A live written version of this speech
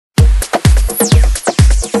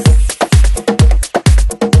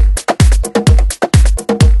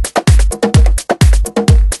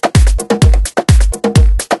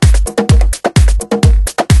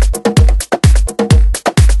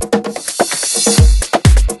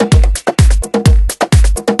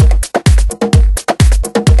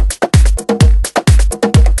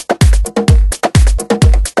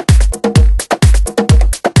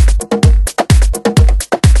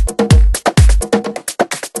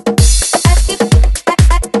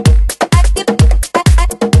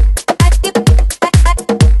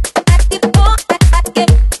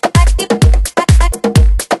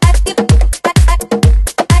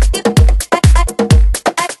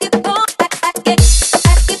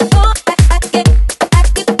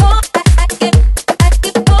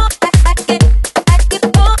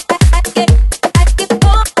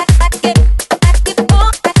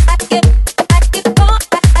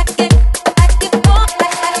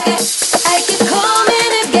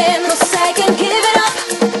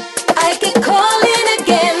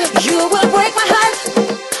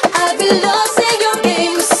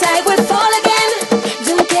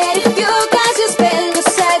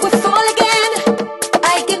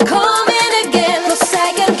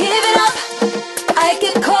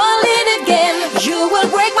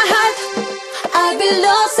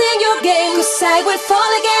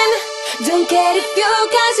get it, you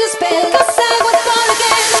guys you spell, 'cause I would fall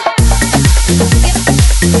again.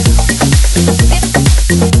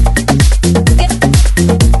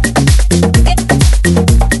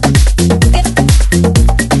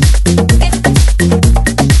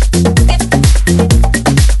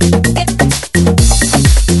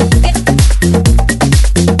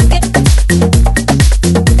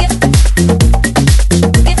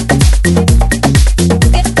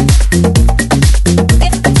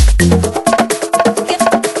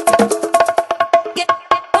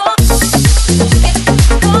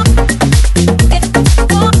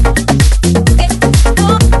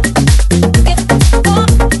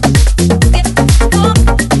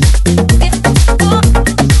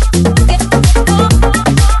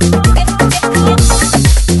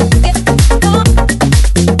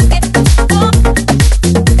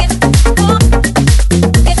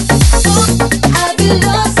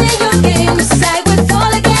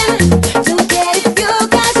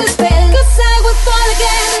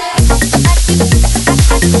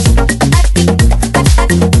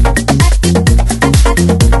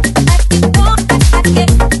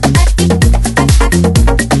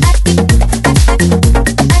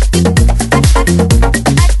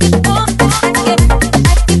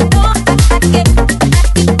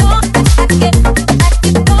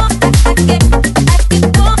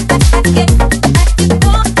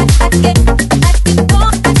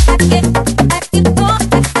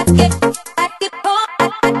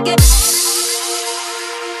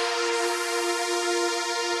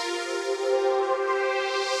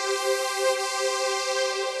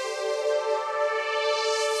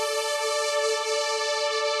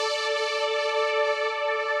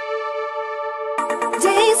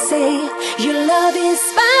 They say your love is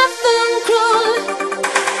far from cruel,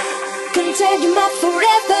 can take you back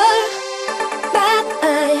forever, but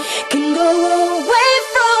I can go away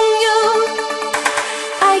from you.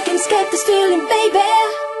 I can escape this feeling, baby.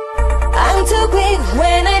 I'm too weak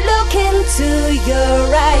when I look into your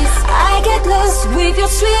eyes. I get lost with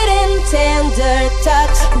your sweet and tender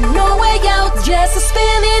touch. No way out, just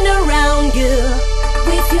spinning around you.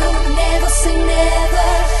 With you, never say never.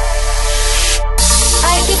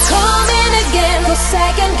 I keep calling again, 'cause I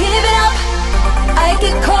can't give it up. I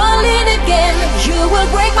keep calling again, you will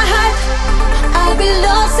break my heart. I'll be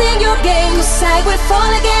lost in your game, 'cause I will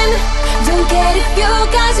fall again. Don't get it, you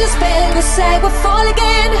guys you spell, 'cause I will fall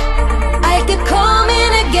again. I keep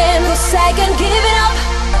calling again, 'cause I can't give it up.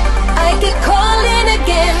 I keep calling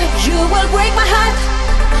again, you will break my heart.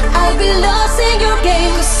 I'll be lost in your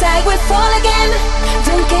game, 'cause I will fall again.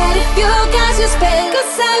 Don't get it, you guys you spell,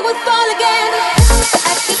 'cause I will fall